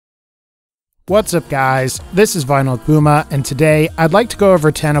What's up guys, this is VinylicPuma, and today I'd like to go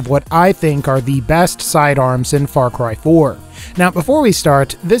over 10 of what I think are the best sidearms in Far Cry 4. Now before we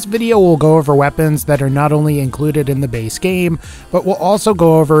start, this video will go over weapons that are not only included in the base game, but will also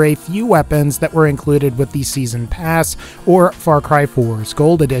go over a few weapons that were included with the Season Pass or Far Cry 4's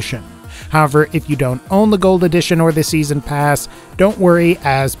Gold Edition. However, if you don't own the Gold Edition or the Season Pass, don't worry,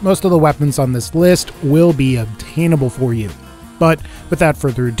 as most of the weapons on this list will be obtainable for you. But without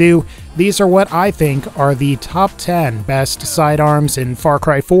further ado, these are what I think are the top 10 best sidearms in Far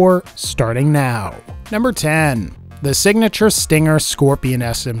Cry 4, starting now. Number 10. The Signature Stinger Scorpion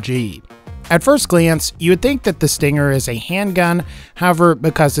SMG. At first glance, you would think that the Stinger is a handgun, however,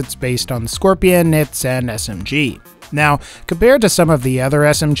 because it's based on the Scorpion, it's an SMG. Now, compared to some of the other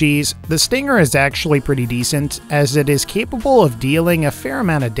SMGs, the Stinger is actually pretty decent, as it is capable of dealing a fair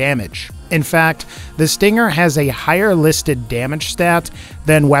amount of damage. In fact, the Stinger has a higher listed damage stat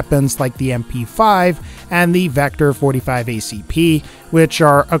than weapons like the MP5 and the Vector 45 ACP, which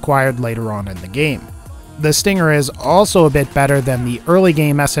are acquired later on in the game. The Stinger is also a bit better than the early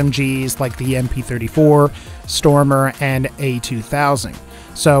game SMGs like the MP34, Stormer, and A2000.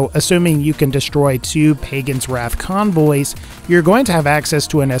 So, assuming you can destroy 2 Pagan's Wrath convoys, you're going to have access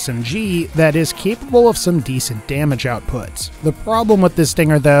to an SMG that is capable of some decent damage output. The problem with the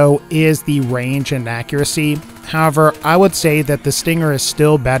Stinger, though, is the range and accuracy. However, I would say that the Stinger is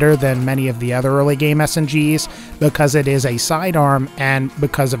still better than many of the other early game SMGs because it is a sidearm and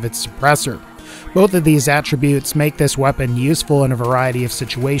because of its suppressor. Both of these attributes make this weapon useful in a variety of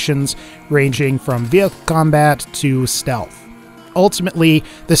situations, ranging from vehicle combat to stealth. Ultimately,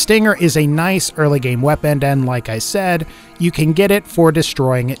 the Stinger is a nice early game weapon, and like I said, you can get it for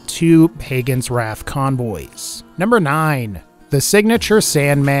destroying 2 Pagan's Wrath convoys. Number 9. The Signature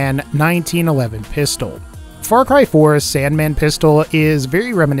Sandman 1911 Pistol. Far Cry 4's Sandman pistol is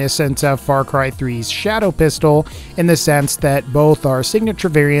very reminiscent of Far Cry 3's Shadow pistol in the sense that both are signature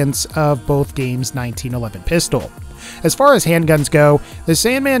variants of both games' 1911 pistol. As far as handguns go, the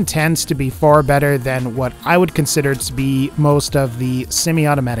Sandman tends to be far better than what I would consider to be most of the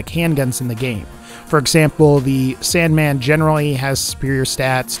semi-automatic handguns in the game. For example, the Sandman generally has superior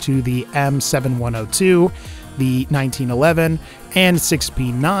stats to the M7102, the 1911, and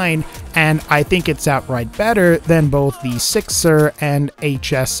 6P9, and I think it's outright better than both the 6er and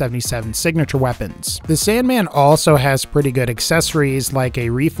HS-77 signature weapons. The Sandman also has pretty good accessories like a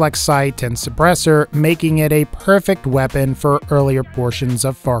reflex sight and suppressor, making it a perfect weapon for earlier portions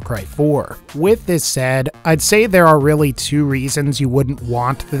of Far Cry 4. With this said, I'd say there are really 2 reasons you wouldn't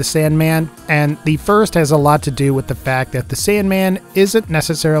want the Sandman, and the first has a lot to do with the fact that the Sandman isn't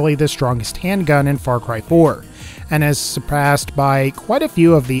necessarily the strongest handgun in Far Cry 4. And is surpassed by quite a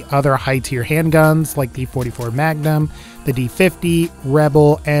few of the other high-tier handguns like the 44 Magnum, the D50,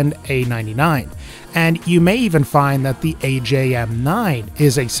 Rebel, and A99. And you may even find that the AJM9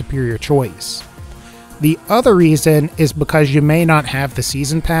 is a superior choice. The other reason is because you may not have the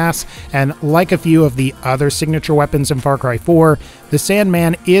Season Pass, and like a few of the other signature weapons in Far Cry 4, the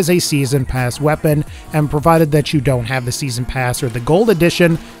Sandman is a Season Pass weapon, and provided that you don't have the Season Pass or the Gold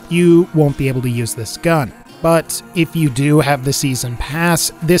Edition, you won't be able to use this gun. But if you do have the Season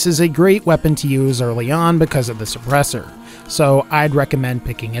Pass, this is a great weapon to use early on because of the suppressor, so I'd recommend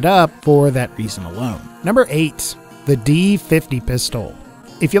picking it up for that reason alone. Number 8. The D50 Pistol.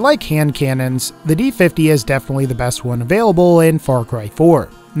 If you like hand cannons, the D50 is definitely the best one available in Far Cry 4.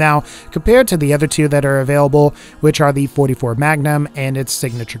 Now, compared to the other 2 that are available, which are the 44 Magnum and its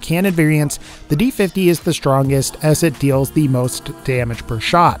signature cannon variants, the D50 is the strongest as it deals the most damage per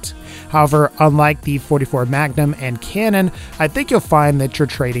shot. However, unlike the 44 Magnum and cannon, I think you'll find that you're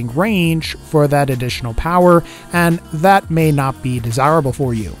trading range for that additional power, and that may not be desirable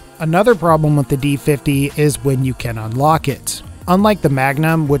for you. Another problem with the D50 is when you can unlock it. Unlike the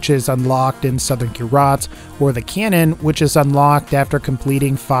Magnum, which is unlocked in Southern Kyrat, or the Cannon, which is unlocked after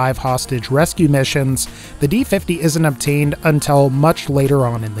completing 5 hostage rescue missions, the D50 isn't obtained until much later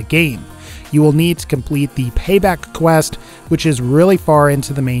on in the game. You will need to complete the Payback quest, which is really far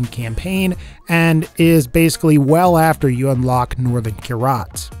into the main campaign, and is basically well after you unlock Northern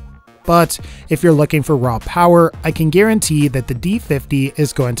Kyrat. But if you're looking for raw power, I can guarantee that the D50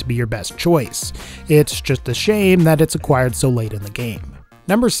 is going to be your best choice. It's just a shame that it's acquired so late in the game.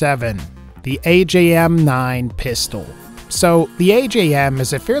 Number 7. The AJM9 Pistol. So, the AJM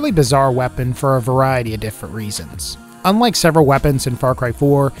is a fairly bizarre weapon for a variety of different reasons. Unlike several weapons in Far Cry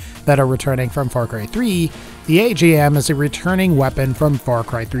 4 that are returning from Far Cry 3, the AJM is a returning weapon from Far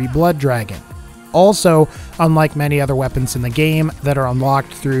Cry 3 Blood Dragon. also, unlike many other weapons in the game that are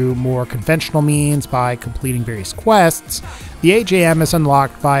unlocked through more conventional means by completing various quests, the AGM is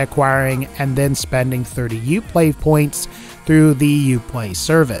unlocked by acquiring and then spending 30 Uplay points through the Uplay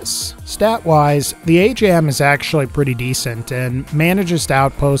service. Stat-wise, the AGM is actually pretty decent and manages to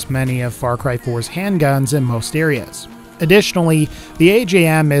outpost many of Far Cry 4's handguns in most areas. Additionally, the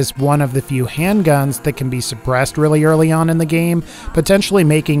AGM is one of the few handguns that can be suppressed really early on in the game, potentially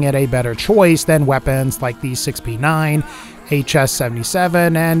making it a better choice than weapons like the 6P9,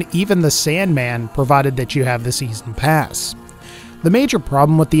 HS-77, and even the Sandman, provided that you have the Season Pass. The major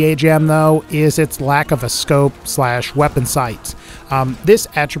problem with the AGM, though, is its lack of a scope/weapon sight. This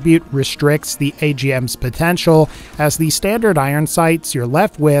attribute restricts the AGM's potential, as the standard iron sights you're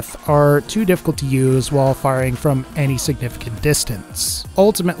left with are too difficult to use while firing from any significant distance.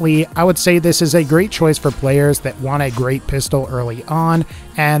 Ultimately, I would say this is a great choice for players that want a great pistol early on,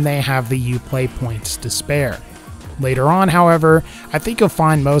 and they have the Uplay points to spare. Later on, however, I think you'll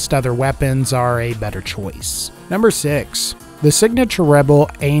find most other weapons are a better choice. Number 6. The Signature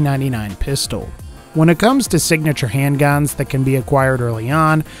Rebel A99 pistol. When it comes to signature handguns that can be acquired early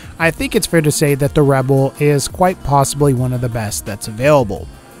on, I think it's fair to say that the Rebel is quite possibly one of the best that's available.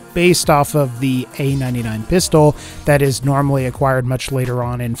 Based off of the A99 pistol that is normally acquired much later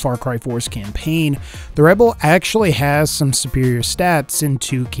on in Far Cry 4's campaign, the Rebel actually has some superior stats in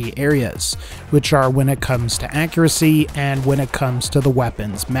two key areas, which are when it comes to accuracy and when it comes to the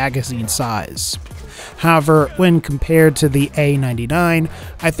weapon's magazine size. However, when compared to the A99,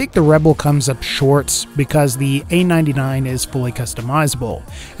 I think the Rebel comes up short because the A99 is fully customizable,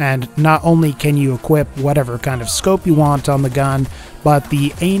 and not only can you equip whatever kind of scope you want on the gun, but the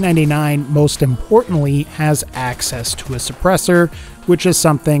A99 most importantly has access to a suppressor, which is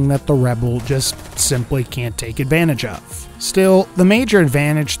something that the Rebel just simply can't take advantage of. Still, the major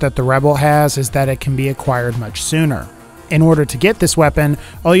advantage that the Rebel has is that it can be acquired much sooner. In order to get this weapon,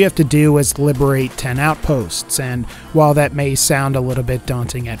 all you have to do is liberate 10 outposts, and while that may sound a little bit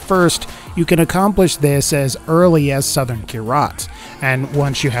daunting at first, you can accomplish this as early as Southern Kirat. And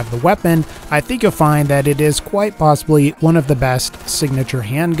once you have the weapon, I think you'll find that it is quite possibly one of the best signature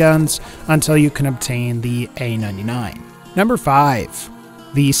handguns until you can obtain the A99. Number 5.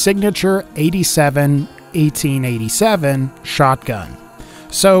 The Signature 1887 shotgun.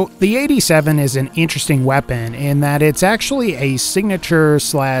 So, the 87 is an interesting weapon in that it's actually a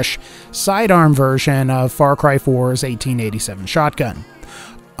signature/sidearm version of Far Cry 4's 1887 shotgun.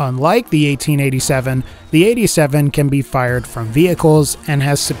 Unlike the 1887, the 87 can be fired from vehicles and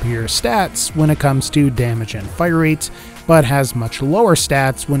has superior stats when it comes to damage and fire rate, but has much lower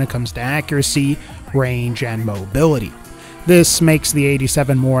stats when it comes to accuracy, range, and mobility. This makes the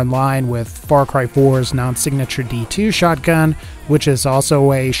 87 more in line with Far Cry 4's non-signature D2 shotgun, which is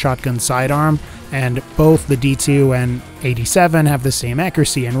also a shotgun sidearm, and both the D2 and 87 have the same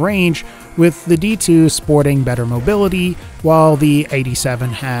accuracy and range, with the D2 sporting better mobility, while the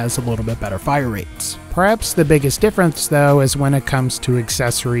 87 has a little bit better fire rates. Perhaps the biggest difference, though, is when it comes to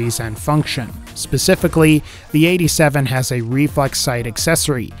accessories and function. Specifically, the 87 has a reflex sight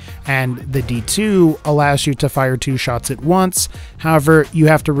accessory, and the D2 allows you to fire 2 shots at once. However, you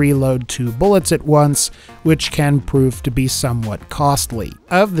have to reload 2 bullets at once, which can prove to be somewhat costly.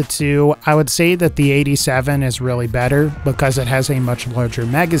 Of the two, I would say that the 87 is really better because it has a much larger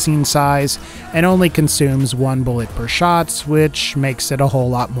magazine size and only consumes 1 bullet per shot, which makes it a whole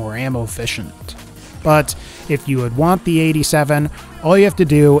lot more ammo efficient. But if you would want the 87, all you have to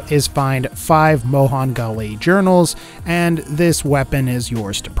do is find 5 Mohan Ghale journals, and this weapon is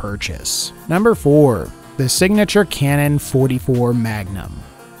yours to purchase. Number 4. The Signature Cannon 44 Magnum.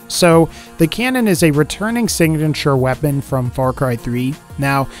 So, the cannon is a returning signature weapon from Far Cry 3.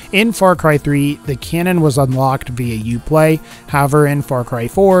 Now, in Far Cry 3, the cannon was unlocked via Uplay. However, in Far Cry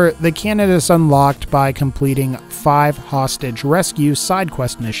 4, the cannon is unlocked by completing 5 hostage rescue side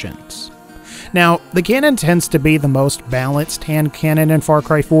quest missions. Now, the cannon tends to be the most balanced hand cannon in Far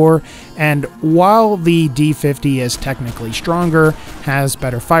Cry 4, and while the D50 is technically stronger, has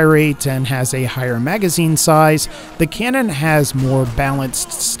better fire rate, and has a higher magazine size, the cannon has more balanced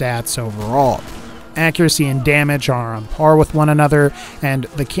stats overall. Accuracy and damage are on par with one another, and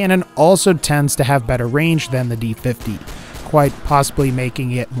the cannon also tends to have better range than the D50, quite possibly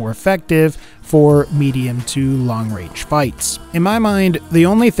making it more effective for medium to long range fights. In my mind, the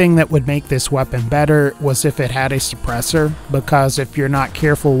only thing that would make this weapon better was if it had a suppressor, because if you're not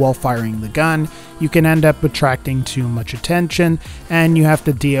careful while firing the gun, you can end up attracting too much attention and you have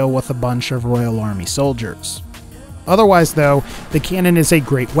to deal with a bunch of Royal Army soldiers. Otherwise though, the cannon is a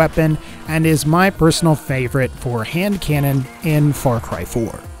great weapon and is my personal favorite for hand cannon in Far Cry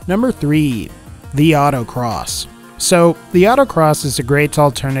 4. Number 3. the autocross. So, the autocross is a great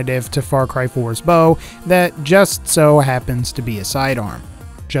alternative to Far Cry 4's bow that just so happens to be a sidearm.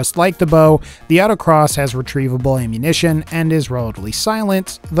 Just like the bow, the autocross has retrievable ammunition and is relatively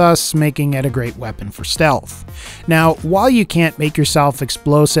silent, thus making it a great weapon for stealth. Now, while you can't make yourself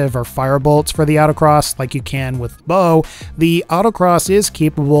explosive or firebolts for the autocross like you can with the bow, the autocross is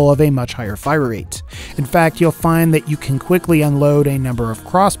capable of a much higher fire rate. In fact, you'll find that you can quickly unload a number of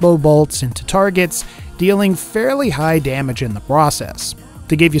crossbow bolts into targets, dealing fairly high damage in the process.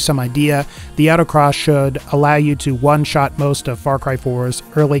 To give you some idea, the autocross should allow you to one-shot most of Far Cry 4's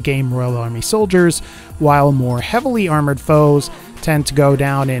early-game Royal Army soldiers, while more heavily armored foes tend to go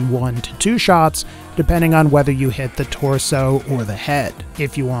down in 1 to 2 shots, depending on whether you hit the torso or the head.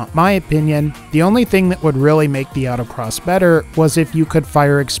 If you want my opinion, the only thing that would really make the autocross better was if you could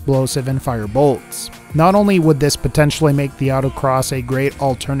fire explosive and fire bolts. Not only would this potentially make the autocross a great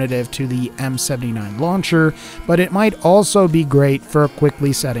alternative to the M79 launcher, but it might also be great for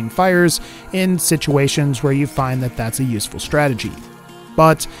quickly setting fires in situations where you find that that's a useful strategy.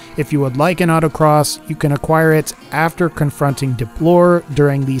 But if you would like an autocross, you can acquire it after confronting Deplore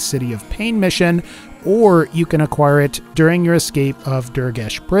during the City of Pain mission, or you can acquire it during your escape of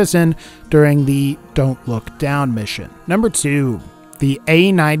Durgesh prison during the Don't Look Down mission. Number 2. The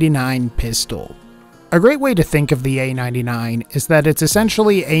A99 pistol. A great way to think of the A99 is that it's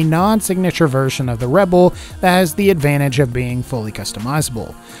essentially a non-signature version of the Rebel that has the advantage of being fully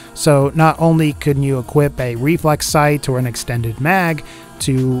customizable. So not only can you equip a reflex sight or an extended mag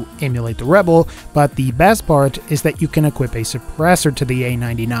to emulate the Rebel, but the best part is that you can equip a suppressor to the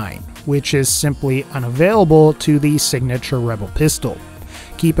A99, which is simply unavailable to the signature Rebel pistol.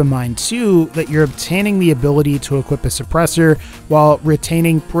 Keep in mind too that you're obtaining the ability to equip a suppressor while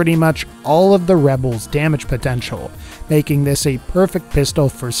retaining pretty much all of the Rebel's damage potential, making this a perfect pistol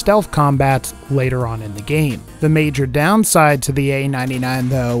for stealth combat later on in the game. The major downside to the A99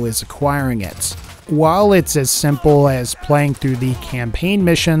 though is acquiring it. While it's as simple as playing through the campaign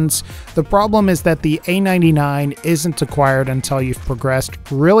missions, the problem is that the A99 isn't acquired until you've progressed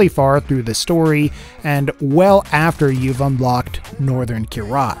really far through the story and well after you've unlocked Northern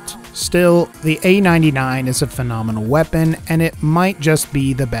Kyrat. Still, the A99 is a phenomenal weapon, and it might just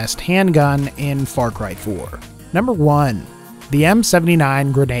be the best handgun in Far Cry 4. Number 1. The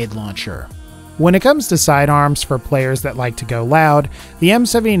M79 Grenade Launcher. When it comes to sidearms for players that like to go loud, the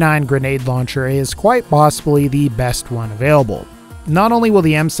M79 grenade launcher is quite possibly the best one available. Not only will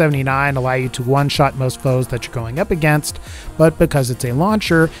the M79 allow you to one-shot most foes that you're going up against, but because it's a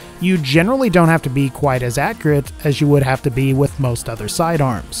launcher, you generally don't have to be quite as accurate as you would have to be with most other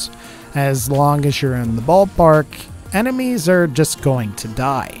sidearms. As long as you're in the ballpark, enemies are just going to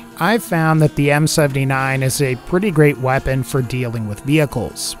die. I've found that the M79 is a pretty great weapon for dealing with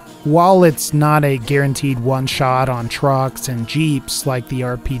vehicles. While it's not a guaranteed one-shot on trucks and jeeps like the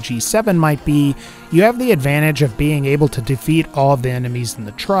RPG-7 might be, you have the advantage of being able to defeat all of the enemies in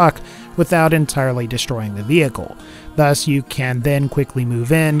the truck without entirely destroying the vehicle. Thus, you can then quickly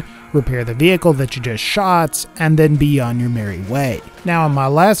move in, repair the vehicle that you just shot, and then be on your merry way. Now, in my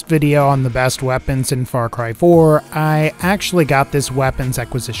last video on the best weapons in Far Cry 4, I actually got this weapons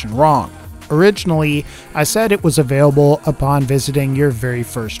acquisition wrong. Originally, I said it was available upon visiting your very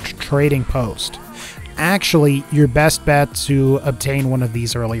first trading post. Actually, your best bet to obtain one of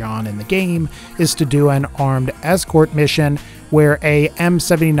these early on in the game is to do an armed escort mission where a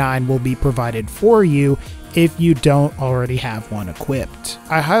M79 will be provided for you if you don't already have one equipped.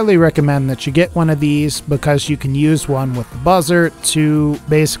 I highly recommend that you get one of these because you can use one with the buzzer to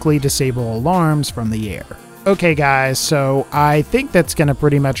basically disable alarms from the air. Okay guys, so I think that's going to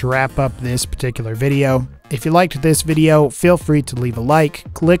pretty much wrap up this particular video. If you liked this video, feel free to leave a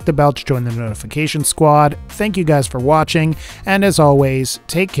like, click the bell to join the notification squad. Thank you guys for watching, and as always,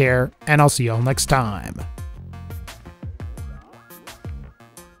 take care, and I'll see you all next time.